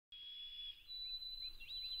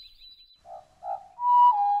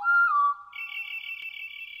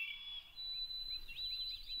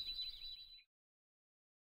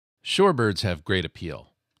Shorebirds have great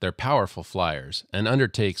appeal. They're powerful flyers and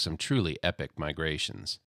undertake some truly epic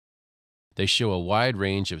migrations. They show a wide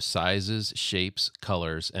range of sizes, shapes,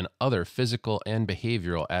 colors, and other physical and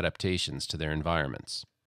behavioral adaptations to their environments.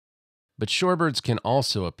 But shorebirds can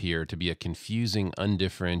also appear to be a confusing,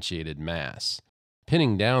 undifferentiated mass.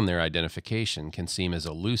 Pinning down their identification can seem as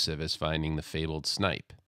elusive as finding the fabled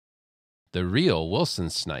snipe. The real Wilson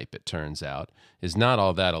snipe, it turns out, is not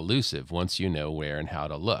all that elusive once you know where and how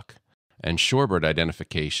to look. And shorebird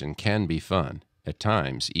identification can be fun, at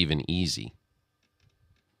times even easy.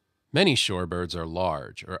 Many shorebirds are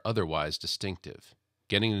large or otherwise distinctive.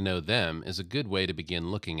 Getting to know them is a good way to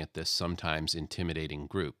begin looking at this sometimes intimidating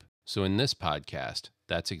group. So in this podcast,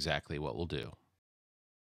 that's exactly what we'll do.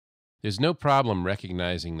 There's no problem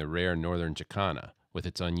recognizing the rare northern jacana with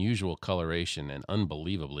its unusual coloration and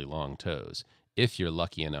unbelievably long toes, if you're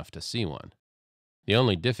lucky enough to see one. The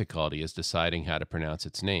only difficulty is deciding how to pronounce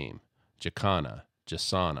its name, jacana,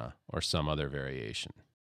 jasana, or some other variation.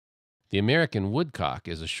 The American woodcock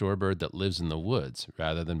is a shorebird that lives in the woods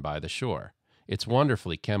rather than by the shore. It's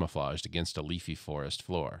wonderfully camouflaged against a leafy forest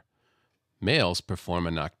floor. Males perform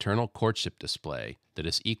a nocturnal courtship display that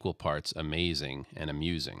is equal parts amazing and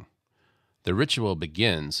amusing. The ritual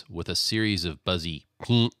begins with a series of buzzy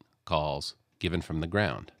peent calls given from the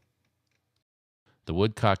ground. The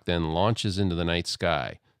woodcock then launches into the night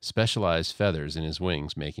sky, specialized feathers in his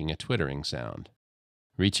wings making a twittering sound.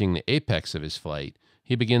 Reaching the apex of his flight,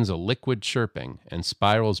 he begins a liquid chirping and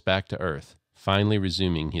spirals back to earth, finally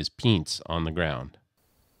resuming his peents on the ground.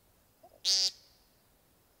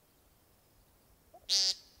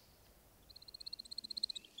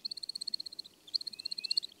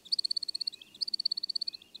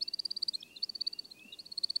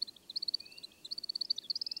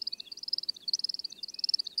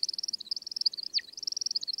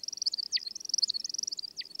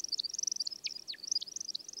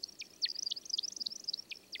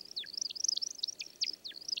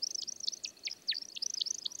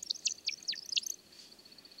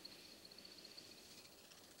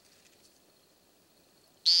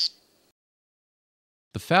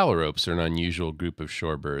 The phalaropes are an unusual group of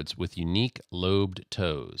shorebirds with unique lobed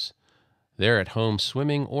toes. They're at home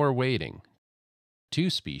swimming or wading. Two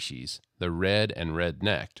species, the red and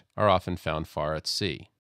red-necked, are often found far at sea.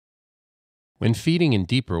 When feeding in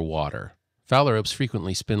deeper water, phalaropes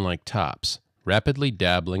frequently spin like tops, rapidly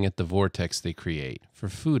dabbling at the vortex they create for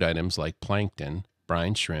food items like plankton,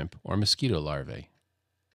 brine shrimp, or mosquito larvae.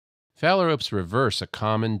 Phalaropes reverse a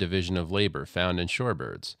common division of labor found in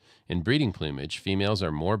shorebirds. In breeding plumage, females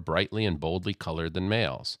are more brightly and boldly colored than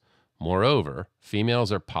males. Moreover,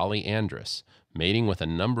 females are polyandrous, mating with a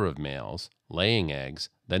number of males, laying eggs,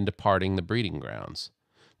 then departing the breeding grounds.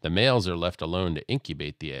 The males are left alone to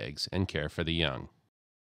incubate the eggs and care for the young.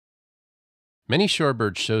 Many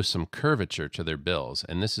shorebirds show some curvature to their bills,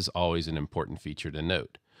 and this is always an important feature to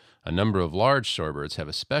note. A number of large shorebirds have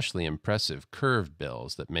especially impressive curved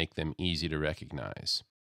bills that make them easy to recognize.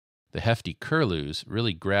 The hefty curlews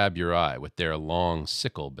really grab your eye with their long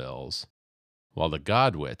sickle bills, while the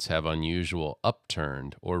godwits have unusual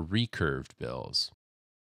upturned or recurved bills.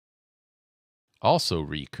 Also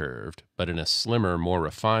recurved, but in a slimmer, more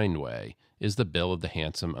refined way, is the bill of the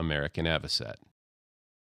handsome American avocet.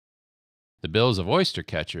 The bills of oyster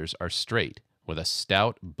catchers are straight, with a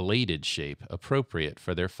stout, bladed shape appropriate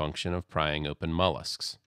for their function of prying open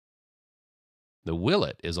mollusks. The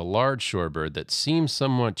willet is a large shorebird that seems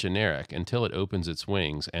somewhat generic until it opens its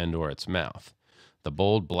wings and/or its mouth. The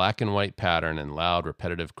bold black and white pattern and loud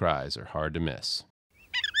repetitive cries are hard to miss.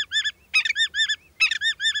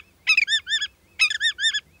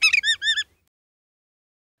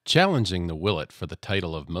 Challenging the willet for the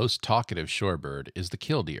title of most talkative shorebird is the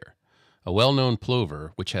killdeer, a well-known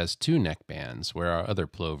plover which has two neck bands where our other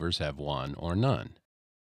plovers have one or none.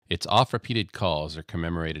 Its oft-repeated calls are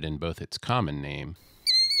commemorated in both its common name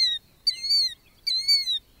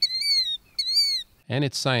and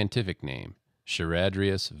its scientific name,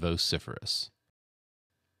 Charadrius vociferus.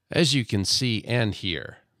 As you can see and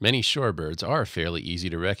hear, many shorebirds are fairly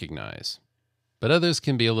easy to recognize, but others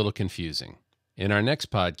can be a little confusing. In our next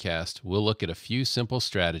podcast, we'll look at a few simple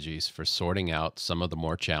strategies for sorting out some of the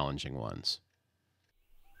more challenging ones.